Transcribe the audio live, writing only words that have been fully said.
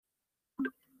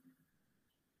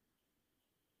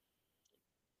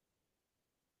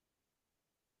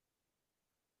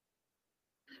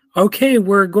Okay,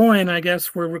 we're going. I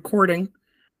guess we're recording.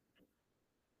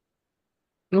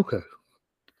 Okay.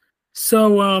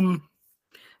 So,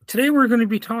 today we're going to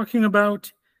be talking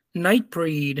about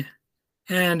Nightbreed,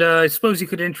 and I suppose you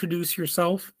could introduce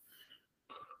yourself.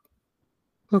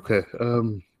 Okay.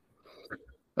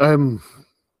 I'm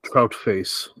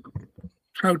Troutface.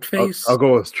 I'll Troutface.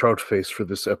 go with Troutface for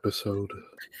this episode.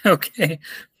 Okay.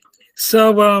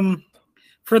 So,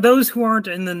 for those who aren't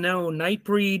in the know,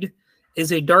 Nightbreed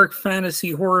is a dark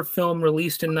fantasy horror film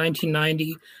released in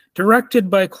 1990, directed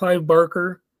by Clive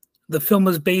Barker. The film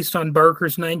is based on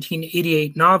Barker's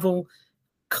 1988 novel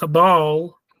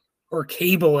Cabal, or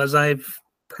Cable, as I've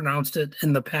pronounced it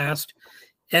in the past,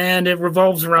 and it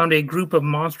revolves around a group of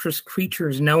monstrous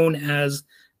creatures known as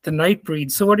the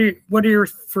Nightbreed. So, what are your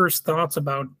first thoughts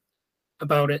about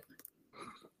it?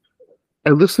 I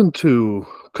listened to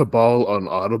Cabal on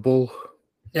Audible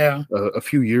Yeah, a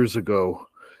few years ago,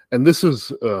 and this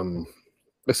is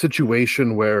a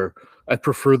situation where I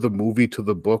prefer the movie to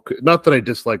the book. Not that I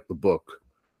dislike the book.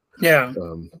 yeah,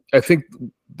 I think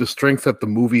the strength that the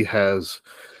movie has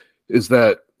is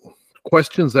that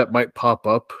questions that might pop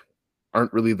up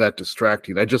aren't really that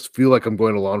distracting. I just feel like I'm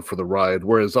going along for the ride.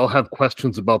 Whereas I'll have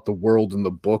questions about the world in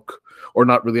the book or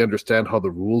not really understand how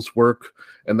the rules work,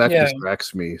 and that yeah,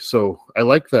 distracts me. So I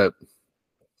like that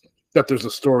there's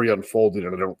a story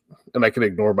unfolding and I can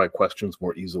ignore my questions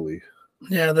more easily.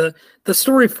 yeah. The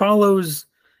story follows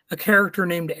a character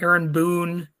named Aaron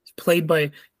Boone, played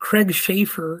by Craig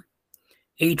Schaefer,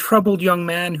 a troubled young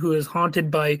man who is haunted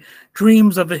by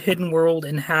dreams of a hidden world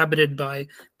inhabited by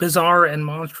bizarre and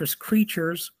monstrous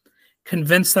creatures.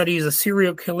 Convinced that he's a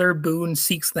serial killer, Boone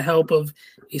seeks the help of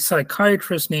a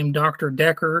psychiatrist named Dr.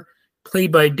 Decker,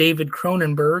 played by David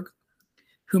Cronenberg,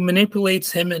 who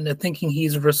manipulates him into thinking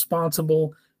he's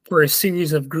responsible for a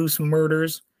series of gruesome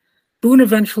murders. Boone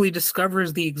eventually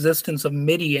discovers the existence of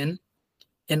Midian,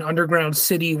 an underground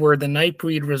city where the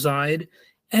Nightbreed reside,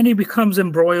 and he becomes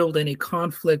embroiled in a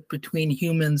conflict between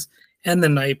humans and the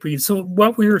Nightbreed. So,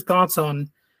 what were your thoughts on,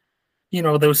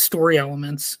 those story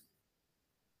elements?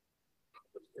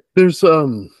 There's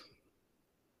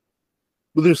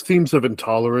there's themes of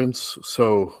intolerance.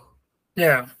 So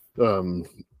Yeah, um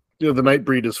the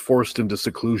Nightbreed is forced into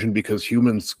seclusion because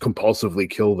humans compulsively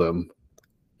kill them.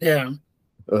 yeah.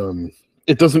 Um,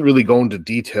 it doesn't really go into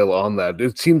detail on that.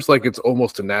 It seems like it's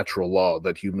almost a natural law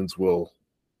that humans will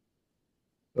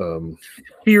um,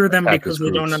 Fear them attack as because we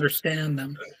don't groups. understand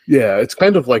them. Yeah, it's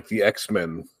kind of like the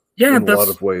X-Men Yeah, in a lot that's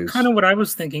of ways. kind of what I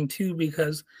was thinking too,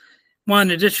 because, well,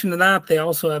 in addition to that, they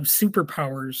also have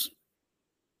superpowers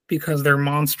because they're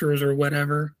monsters or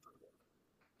whatever.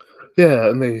 Yeah,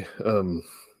 and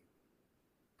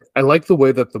I like the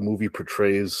way that the movie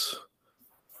portrays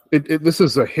it. This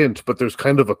is a hint, but there's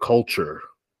kind of a culture.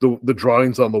 The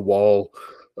drawings on the wall,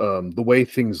 the way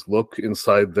things look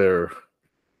inside their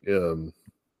um,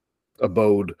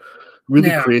 abode really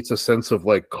Yeah, creates a sense of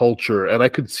like culture, and I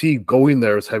could see going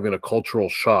there as having a cultural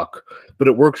shock, but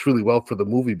it works really well for the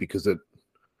movie because it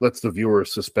lets the viewer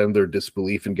suspend their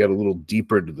disbelief and get a little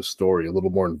deeper into the story, a little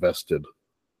more invested.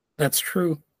 that's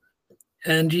true.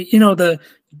 And the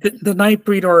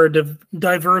Nightbreed are a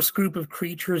diverse group of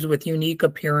creatures with unique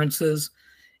appearances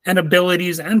and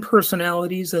abilities and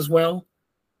personalities as well.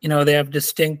 They have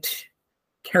distinct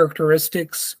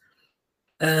characteristics,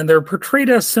 and they're portrayed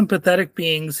as sympathetic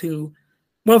beings who,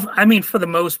 well, I mean, for the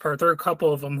most part, there are a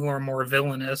couple of them who are more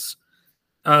villainous,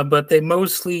 but they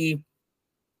mostly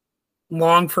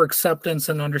long for acceptance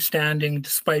and understanding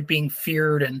despite being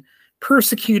feared and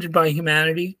persecuted by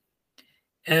humanity.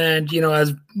 And,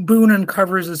 as Boone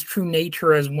uncovers his true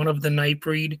nature as one of the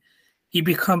Nightbreed, he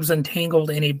becomes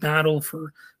entangled in a battle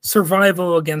for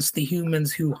survival against the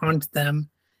humans who hunt them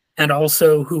and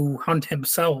also who hunt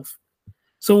himself.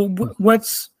 So,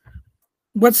 what's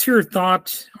your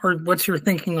thought, or what's your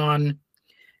thinking on,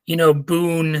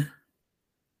 Boone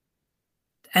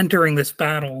entering this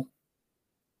battle?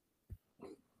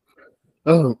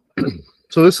 Oh,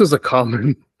 so this is a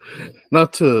common,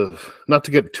 not to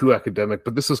get too academic,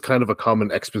 but this is kind of a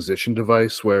common exposition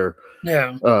device where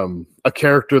Yeah, a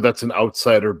character that's an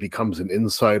outsider becomes an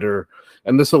insider,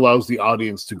 and this allows the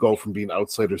audience to go from being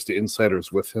outsiders to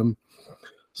insiders with him.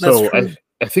 that's So true.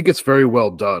 I think it's very well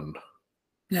done.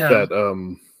 Yeah,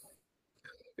 That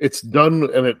it's done,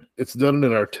 and it's done in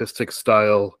an artistic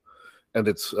style, and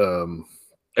it's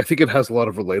I think it has a lot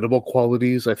of relatable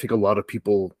qualities. I think a lot of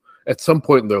people at some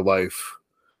point in their life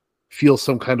feel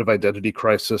some kind of identity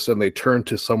crisis, and they turn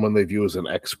to someone they view as an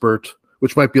expert,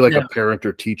 which might be like a yeah, parent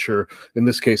or teacher. In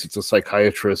this case, it's a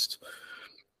psychiatrist,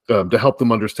 to help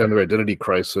them understand their identity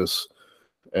crisis.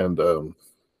 And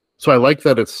So I like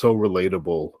that it's so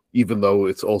relatable, even though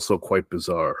it's also quite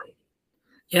bizarre.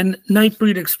 And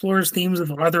Nightbreed explores themes of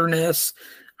otherness,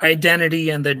 identity,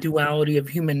 and the duality of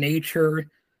human nature.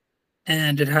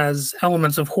 And it has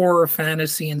elements of horror,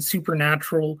 fantasy, and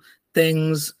supernatural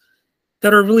things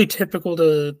that are really typical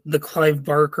to the Clive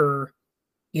Barker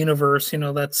universe.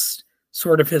 That's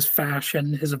sort of his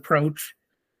fashion, his approach.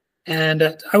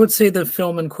 And I would say the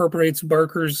film incorporates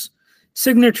Barker's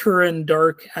signature and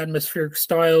dark atmospheric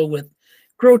style with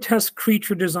grotesque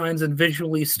creature designs and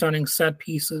visually stunning set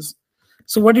pieces.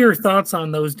 So, what are your thoughts on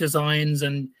those designs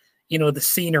and the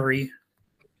scenery?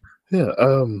 Yeah,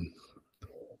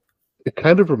 it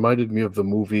kind of reminded me of the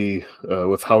movie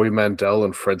with Howie Mandel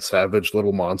and Fred Savage,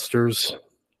 Little Monsters,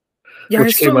 Yeah, I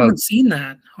which still came out. haven't seen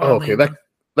that. Oh, Oddly okay, enough.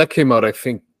 that came out, I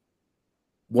think,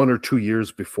 1 or 2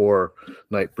 years before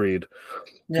Nightbreed.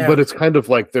 Yeah, But it's kind of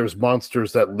like there's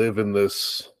monsters that live in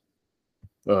this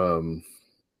um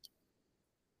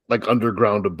like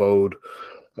underground abode.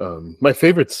 My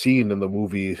favorite scene in the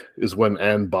movie is when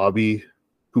Anne Bobby,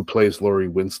 who plays Laurie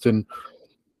Winston,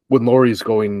 when Laurie's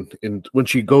going in, when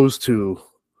she goes to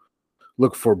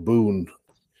look for Boone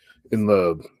in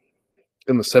the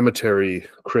cemetery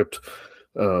crypt,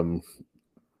 um,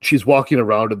 she's walking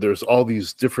around and there's all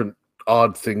these different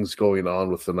odd things going on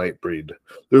with the Nightbreed.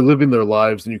 They're living their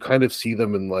lives, and you kind of see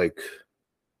them in like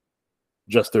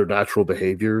just their natural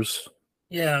behaviors.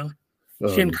 yeah.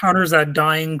 She Um, encounters that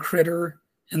dying critter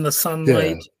in the yeah,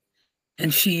 sunlight,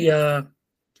 and she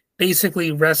basically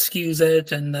rescues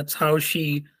it, and that's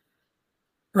partly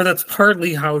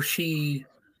how she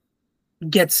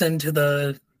gets into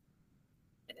the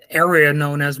area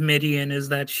known as Midian, is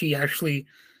that she actually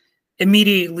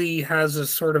immediately has a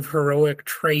sort of heroic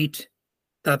trait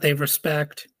that they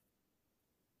respect.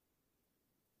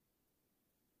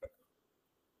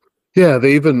 yeah.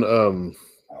 They even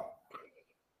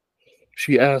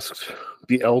she asked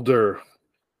the elder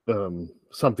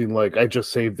something like, "I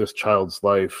just saved this child's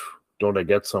life. Don't I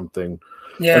get something?"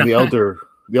 And Yeah, the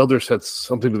elder said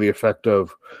something to the effect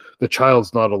of, "The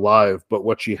child's not alive, but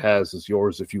what she has is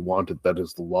yours if you want it. That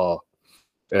is the law."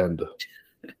 And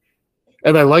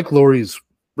I like Laurie's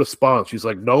response. She's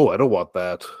like, "No, I don't want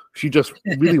that." She just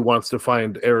really wants to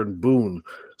find Aaron Boone.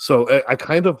 So I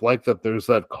kind of like that there's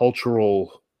that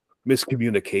cultural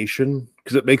miscommunication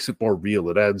because it makes it more real.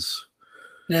 It adds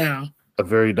yeah. a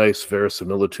very nice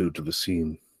verisimilitude to the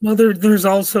scene. Well, there's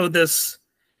also this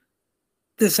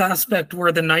aspect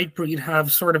where the Nightbreed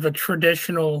have sort of a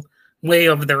traditional way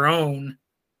of their own,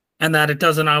 and that it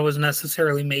doesn't always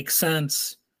necessarily make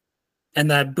sense, and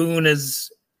that Boone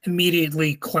is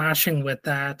immediately clashing with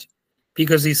that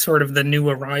because he's sort of the new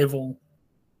arrival.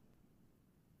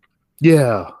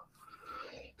 Yeah,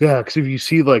 yeah. Because if you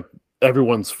see like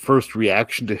everyone's first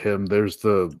reaction to him, there's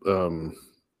the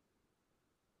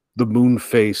moon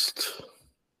faced.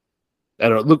 I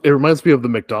don't know. Look, it reminds me of the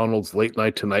McDonald's late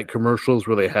night tonight commercials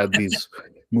where they had these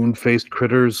moon faced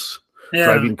critters Yeah,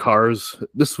 driving cars.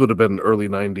 This would have been early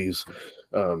 90s.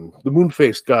 The moon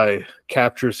faced guy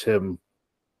captures him,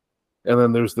 and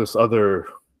then there's this other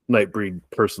Nightbreed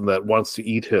person that wants to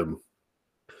eat him.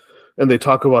 And they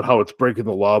talk about how it's breaking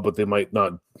the law, but they might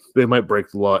not, they might break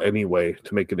the law anyway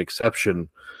to make an exception.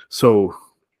 So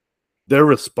their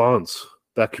response,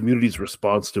 that community's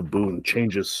response to Boone,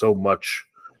 changes so much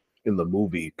in the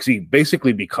movie because he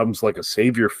basically becomes like a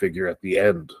savior figure at the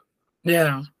end.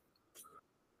 yeah.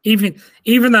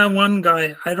 Even that one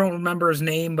guy, I don't remember his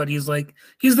name, but he's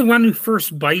the one who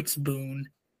first bites Boone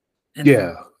and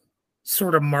Yeah,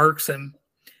 sort of marks him.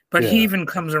 But he yeah, even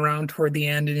comes around toward the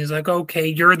end and he's like, okay,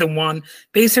 you're the one.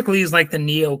 Basically, he's like the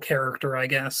Neo character, I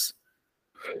guess.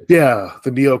 yeah.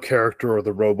 The Neo character or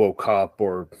the RoboCop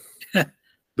or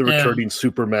the Yeah, returning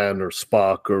Superman or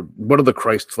Spock or one of the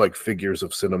Christ-like figures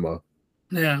of cinema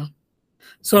yeah.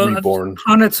 So reborn.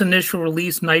 upon its initial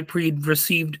release, Nightbreed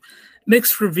received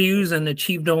mixed reviews and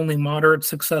achieved only moderate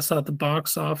success at the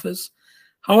box office.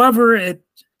 However, it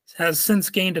has since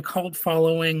gained a cult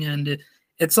following, and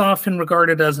it's often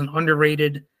regarded as an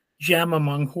underrated gem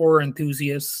among horror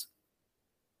enthusiasts.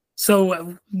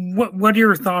 So, what are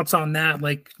your thoughts on that?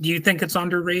 Like, do you think it's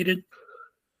underrated?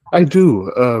 I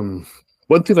do.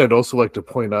 One thing I'd also like to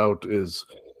point out is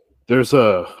there's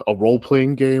a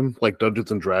role-playing game like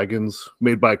Dungeons and Dragons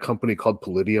made by a company called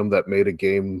Palladium that made a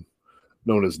game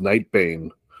known as Nightbane,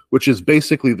 which is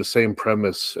basically the same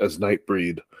premise as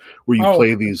Nightbreed, where you Oh,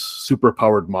 play these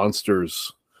superpowered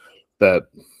monsters that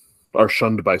are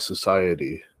shunned by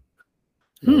society.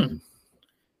 hmm. Um,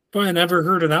 Boy, I never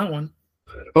heard of that one.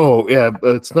 oh yeah,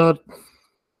 but it's not.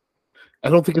 I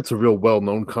don't think it's a real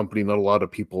well-known company. Not a lot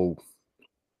of people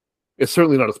It's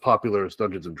certainly not as popular as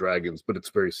Dungeons and Dragons, but it's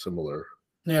very similar.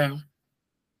 Yeah.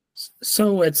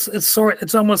 So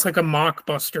it's almost like a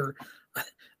mockbuster.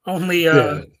 Only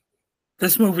Yeah.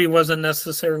 this movie wasn't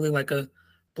necessarily like a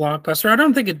blockbuster. I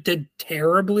don't think it did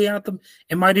terribly at them.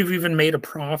 It might have even made a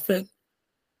profit,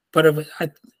 but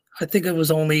I think it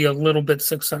was only a little bit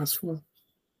successful.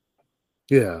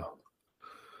 Yeah.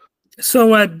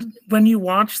 So when you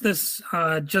watched this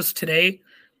just today,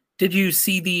 did you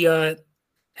see the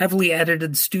heavily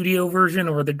edited studio version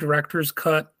or the director's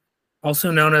cut,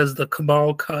 also known as the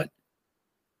Cabal cut?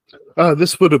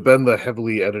 This would have been the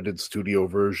heavily edited studio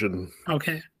version.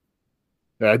 Okay.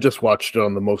 I just watched it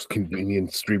on the most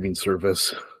convenient streaming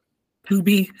service.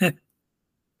 Tubi?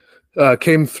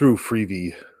 Came through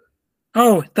Freevee.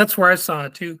 Oh, that's where I saw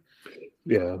it too.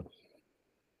 Yeah.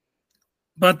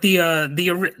 But the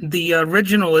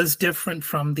original is different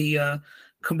from the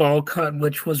Cabal cut,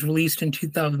 which was released in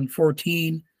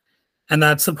 2014, and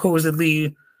that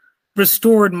supposedly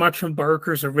restored much of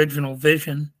Barker's original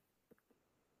vision.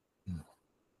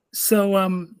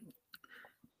 So,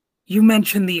 you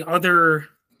mentioned the other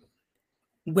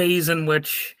ways in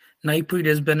which Nightbreed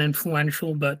has been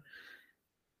influential, but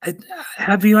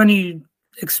have you any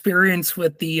experience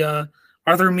with the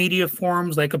other media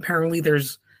forms? Like apparently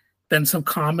there's been some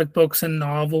comic books and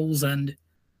novels, and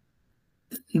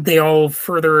they all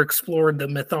further explored the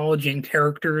mythology and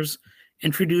characters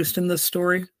introduced in this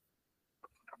story.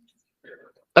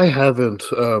 I haven't.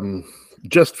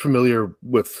 Just familiar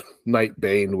with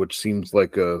Nightbane, which seems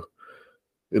like an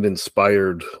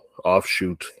inspired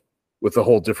offshoot with a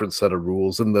whole different set of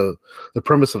rules. And the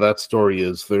premise of that story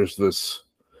is there's this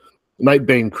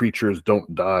Nightbane creatures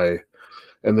don't die,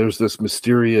 and there's this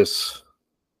mysterious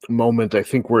moment, I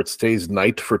think, where it stays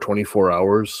night for 24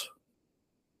 hours.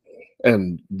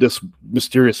 And this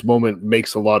mysterious moment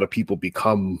makes a lot of people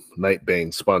become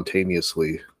Nightbane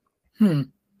spontaneously.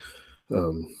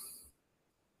 Well,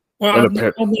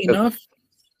 oddly enough,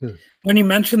 when you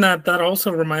mention that, that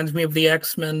also reminds me of the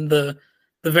X-Men, the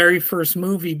very first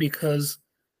movie, because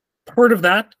part of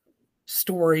that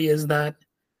story is that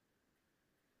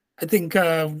I think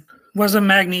wasn't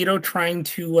Magneto trying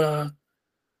to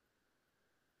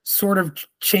sort of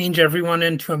change everyone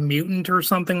into a mutant or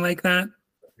something like that?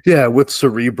 Yeah, with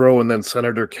Cerebro, and then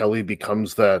Senator Kelly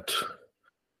becomes that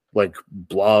like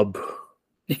blob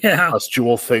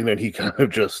pustule thing that he kind of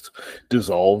just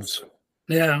dissolves.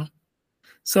 Yeah.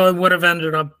 So it would have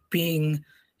ended up being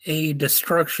a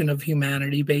destruction of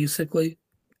humanity, basically.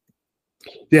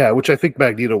 Yeah, which I think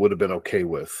Magneto would have been okay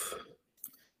with.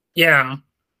 Yeah.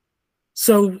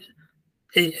 So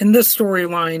in this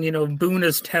storyline, you know, Boone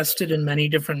is tested in many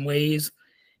different ways,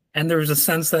 and there's a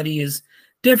sense that he is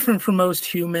different from most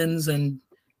humans, and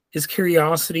his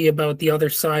curiosity about the other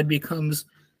side becomes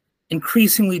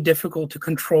increasingly difficult to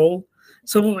control.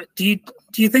 So do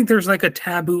you think there's like a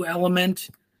taboo element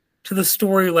to the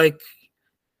story, like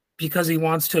because he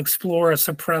wants to explore a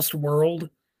suppressed world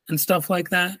and stuff like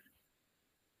that?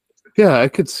 Yeah, I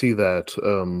could see that.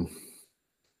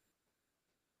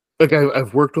 Like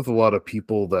I've worked with a lot of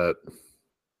people that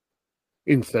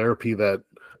in therapy that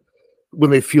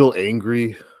when they feel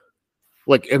angry,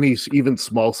 like any even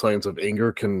small signs of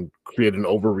anger can create an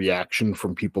overreaction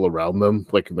from people around them,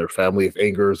 like in their family, if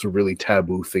anger is a really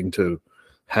taboo thing to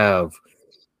have.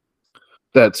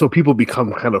 That so people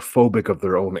become kind of phobic of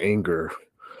their own anger.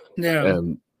 Yeah.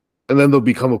 And then there'll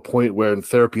become a point where in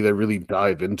therapy they really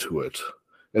dive into it.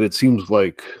 And it seems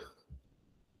like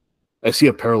I see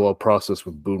a parallel process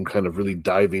with Boone kind of really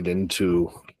diving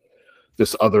into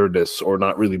this otherness or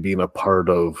not really being a part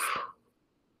of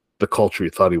the culture he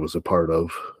thought he was a part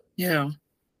of. Yeah.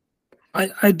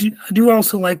 I do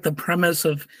also like the premise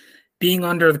of being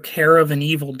under the care of an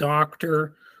evil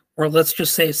doctor, or let's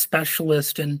just say a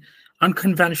specialist in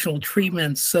unconventional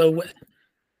treatments. So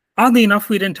oddly enough,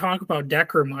 we didn't talk about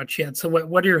Decker much yet. So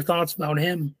what are your thoughts about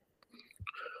him?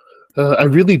 I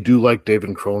really do like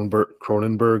David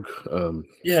Cronenberg.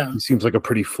 Yeah. He seems like a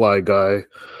pretty fly guy.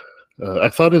 I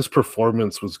thought his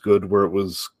performance was good, where it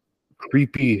was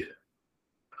creepy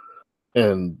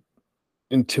and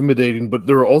intimidating, but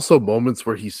there were also moments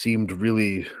where he seemed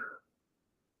really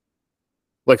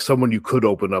like someone you could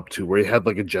open up to, where he had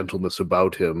like a gentleness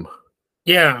about him.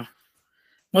 Yeah.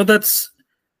 Well, that's,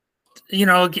 you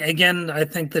know, again, I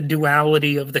think the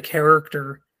duality of the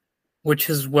character, which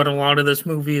is what a lot of this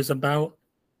movie is about.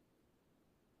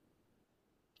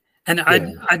 And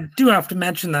yeah. I do have to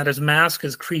mention that his mask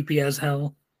is creepy as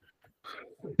hell.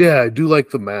 Yeah, I do like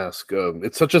the mask.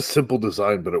 It's such a simple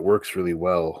design, but it works really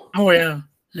well. Oh yeah,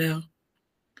 yeah.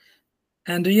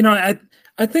 And you know, I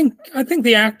think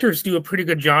the actors do a pretty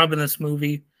good job in this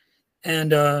movie.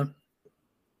 And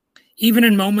even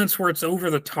in moments where it's over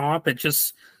the top, it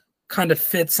just kind of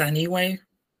fits anyway.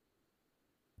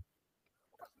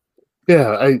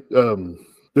 Yeah,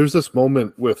 there's this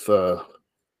moment with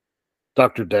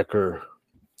Dr. Decker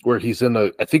where he's in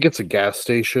I think it's a gas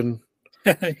station,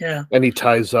 Yeah. and he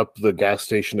ties up the gas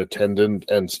station attendant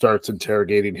and starts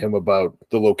interrogating him about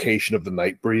the location of the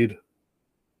Nightbreed.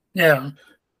 Yeah.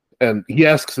 And he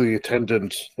asks the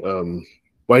attendant,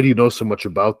 why do you know so much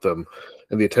about them?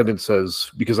 And the attendant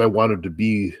says, because I wanted to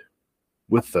be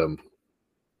with them,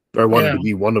 or I wanted Yeah. to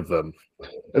be one of them.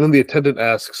 And then the attendant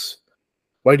asks,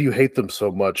 why do you hate them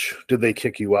so much? Did they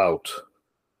kick you out?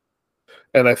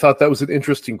 And I thought that was an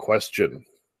interesting question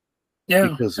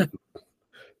Yeah.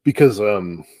 because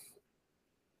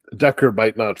Decker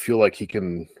might not feel like he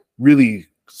can really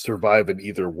survive in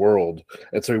either world,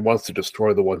 and so he wants to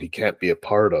destroy the one he can't be a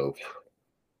part of.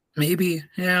 Maybe.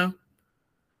 Yeah.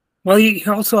 Well, he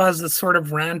also has this sort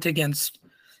of rant against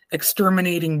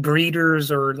exterminating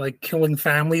breeders or like killing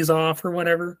families off or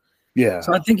whatever. Yeah.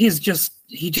 So I think he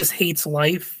just hates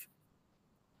life.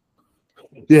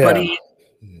 Yeah. But he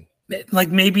like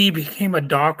maybe he became a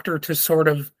doctor to sort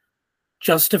of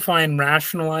justify and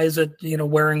rationalize it,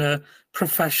 wearing a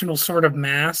professional sort of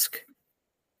mask.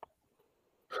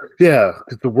 Yeah,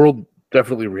 because the world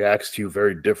definitely reacts to you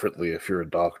very differently if you're a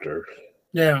doctor.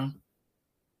 Yeah.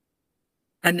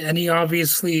 And he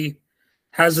obviously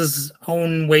has his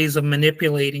own ways of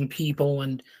manipulating people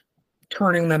and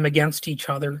turning them against each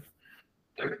other.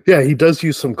 Yeah, he does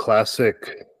use some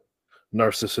classic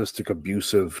narcissistic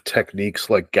abusive techniques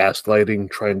like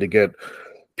gaslighting, trying to get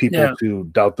people to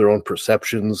doubt their own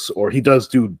perceptions, or he does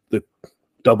do the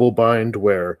double bind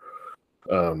where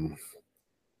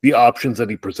the options that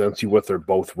he presents you with are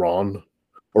both wrong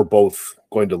or both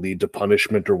going to lead to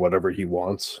punishment or whatever he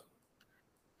wants.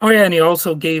 Oh yeah, and he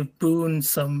also gave Boone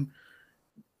some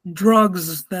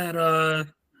drugs that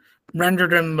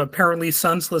rendered him apparently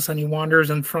senseless, and he wanders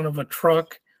in front of a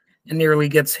truck and nearly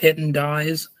gets hit and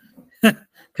dies.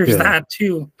 There's that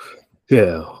too.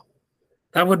 Yeah.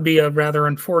 That would be a rather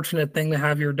unfortunate thing to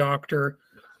have your doctor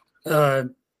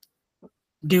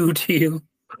do to you.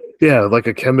 Yeah, like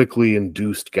a chemically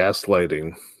induced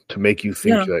gaslighting to make you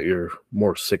think that you're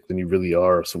more sick than you really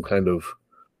are, some kind of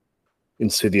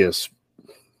insidious,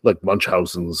 like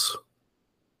Munchausen's.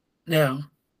 Yeah.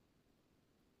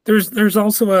 There's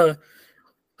also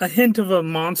a hint of a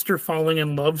monster falling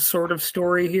in love sort of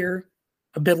story here,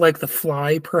 a bit like The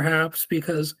Fly, perhaps,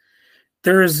 because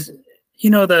there's,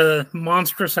 the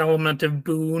monstrous element of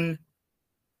Boone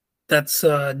that's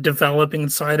developing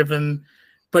inside of him,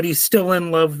 but he's still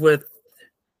in love with,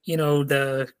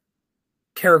 the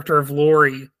character of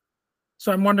Laurie.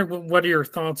 So I'm wondering, what are your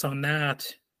thoughts on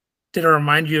that? Did it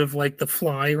remind you of like The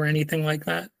Fly or anything like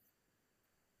that?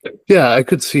 Yeah, I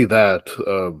could see that.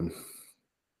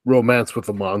 Romance with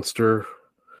a monster.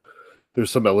 There's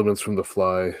some elements from The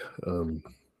Fly.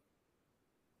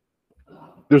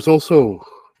 There's also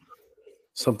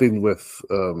something with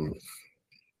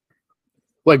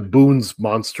like Boone's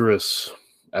monstrous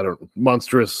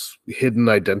hidden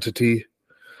identity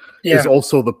is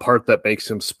also the part that makes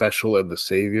him special and the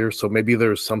savior. So maybe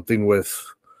there's something with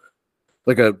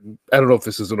I don't know if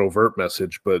this is an overt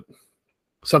message, but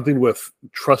something with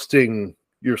trusting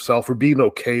yourself or being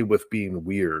okay with being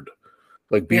weird,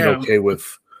 like being okay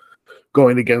with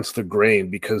going against the grain,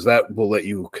 because that will let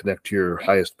you connect to your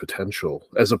highest potential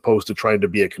as opposed to trying to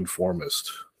be a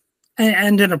conformist.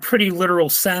 And in a pretty literal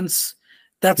sense,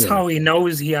 that's how he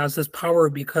knows he has this power,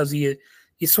 because he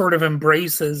sort of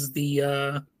embraces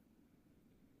the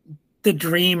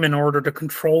dream in order to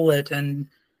control it, and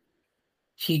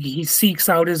he seeks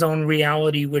out his own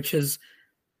reality, which is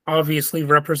obviously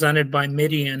represented by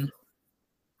Midian.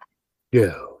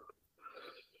 Yeah.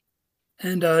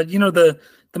 And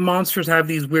the monsters have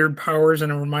these weird powers,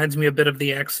 and it reminds me a bit of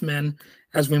the X-Men,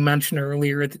 as we mentioned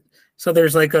earlier. So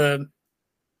there's like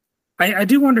I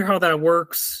do wonder how that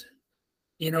works,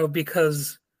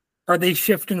 because are they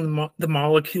shifting the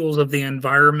molecules of the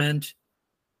environment,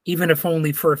 even if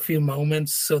only for a few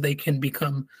moments, so they can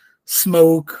become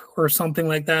smoke or something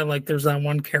like that? Like there's that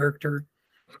one character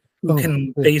who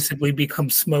can basically become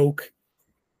smoke.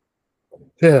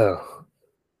 Yeah.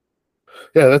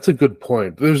 Yeah, that's a good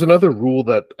point. There's another rule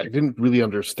that I didn't really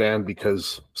understand,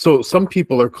 because some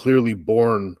people are clearly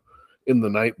born in the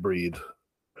Nightbreed.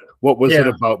 What was it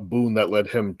about Boone that let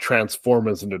him transform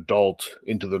as an adult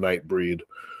into the Nightbreed?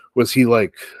 Was he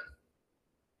like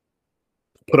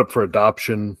put up for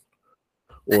adoption,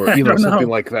 or something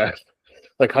like that?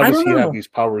 Like, how does he have these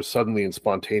powers suddenly and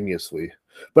spontaneously?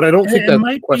 But I don't think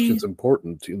that question's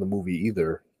important in the movie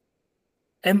either.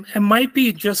 And it might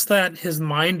be just that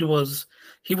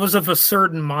he was of a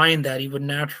certain mind that he would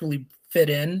naturally fit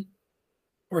in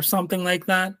or something like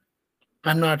that.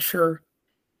 I'm not sure.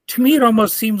 To me, it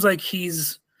almost seems like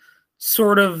he's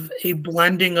sort of a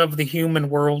blending of the human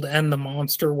world and the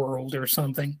monster world or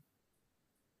something.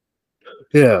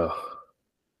 Yeah.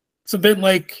 It's a bit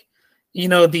like, the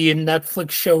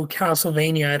Netflix show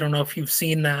Castlevania. I don't know if you've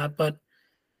seen that, but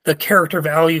the character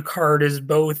value card is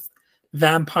both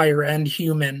vampire and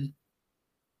human.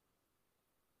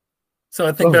 So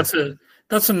I think Oh,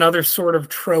 that's another sort of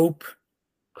trope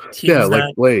to yeah, use like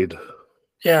that. Blade.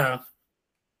 Yeah,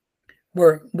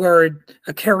 where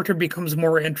a character becomes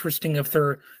more interesting if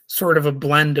they're sort of a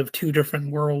blend of two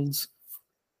different worlds.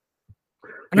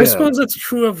 And I Yeah. suppose that's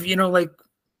true of, like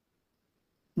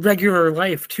regular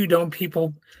life too. Don't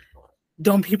people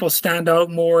stand out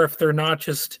more if they're not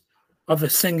just of a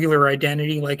singular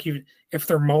identity, like if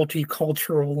they're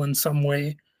multicultural in some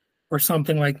way or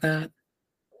something like that?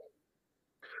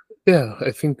 Yeah,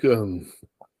 I think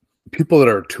people that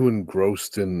are too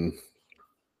engrossed in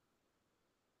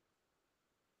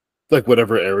like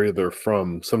whatever area they're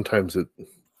from, sometimes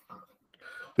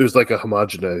there's like a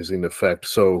homogenizing effect.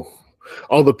 So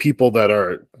all the people that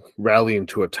are rallying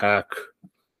to attack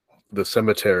the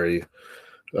cemetery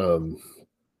um,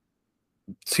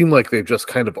 seem like they've just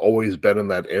kind of always been in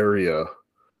that area.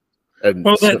 And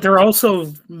Well, so, they're also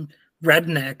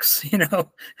rednecks,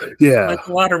 yeah, like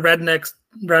a lot of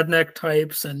redneck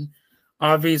types, and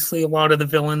obviously a lot of the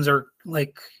villains are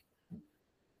like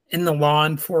in the law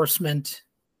enforcement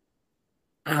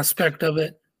aspect of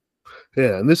it.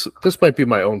 yeah, and this might be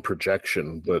my own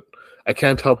projection, but I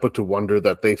can't help but to wonder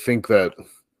that they think that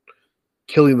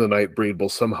killing the Nightbreed will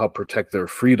somehow protect their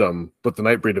freedom, but the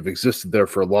Nightbreed have existed there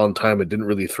for a long time and didn't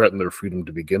really threaten their freedom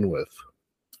to begin with.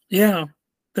 Yeah,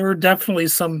 there are definitely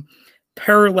some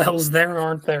parallels there,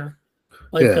 aren't there?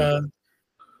 Like, Yeah,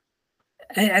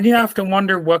 and you have to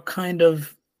wonder what kind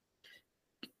of,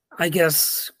 I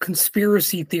guess,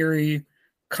 conspiracy theory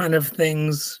kind of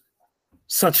things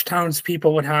such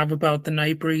townspeople would have about the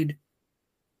Nightbreed.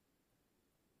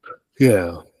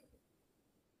 yeah.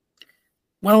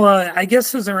 Well, I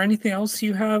guess, is there anything else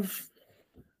you have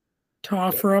to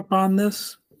offer up on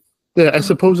this? Yeah, I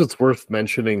suppose it's worth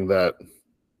mentioning that,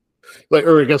 like,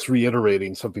 or I guess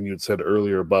reiterating something you'd said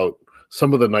earlier about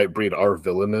some of the Nightbreed are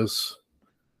villainous.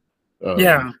 Um,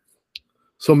 Yeah,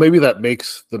 so maybe that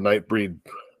makes the Nightbreed,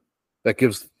 that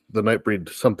gives the Nightbreed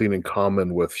something in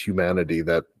common with humanity,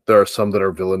 that there are some that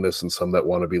are villainous and some that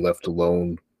want to be left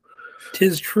alone.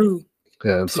 'tis true.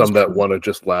 Yeah, and 'Tis some that true. want to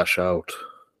just lash out.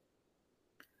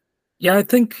 Yeah, I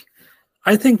think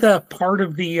that part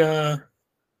of you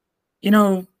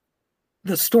know,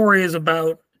 the story is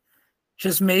about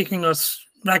just making us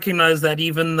recognize that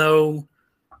even though,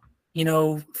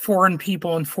 foreign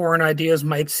people and foreign ideas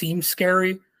might seem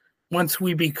scary, once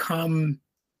we become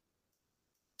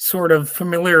sort of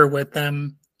familiar with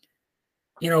them,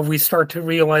 we start to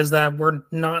realize that we're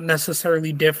not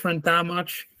necessarily different that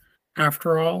much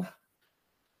after all.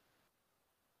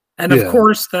 And of Yeah,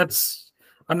 course, that's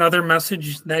another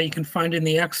message that you can find in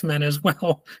the X-Men as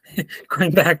well.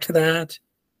 Going back to that.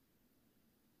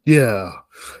 yeah,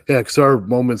 yeah. Because there are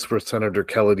moments where Senator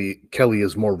Kelly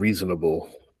is more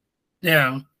reasonable.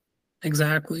 Yeah,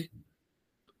 exactly.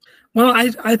 Well,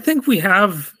 I think we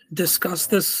have discussed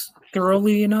this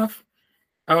thoroughly enough.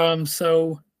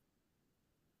 So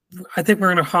I think we're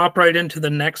going to hop right into the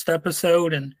next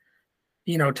episode and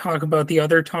talk about the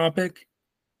other topic.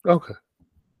 Okay.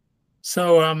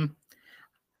 So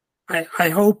I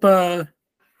hope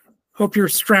you're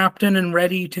strapped in and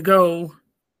ready to go,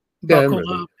 Yeah, I'm buckled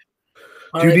ready. up.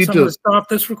 All Do you right, need so I'm going to? to stop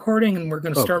this recording and we're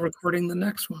going to Okay. start recording the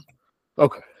next one.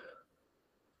 Okay.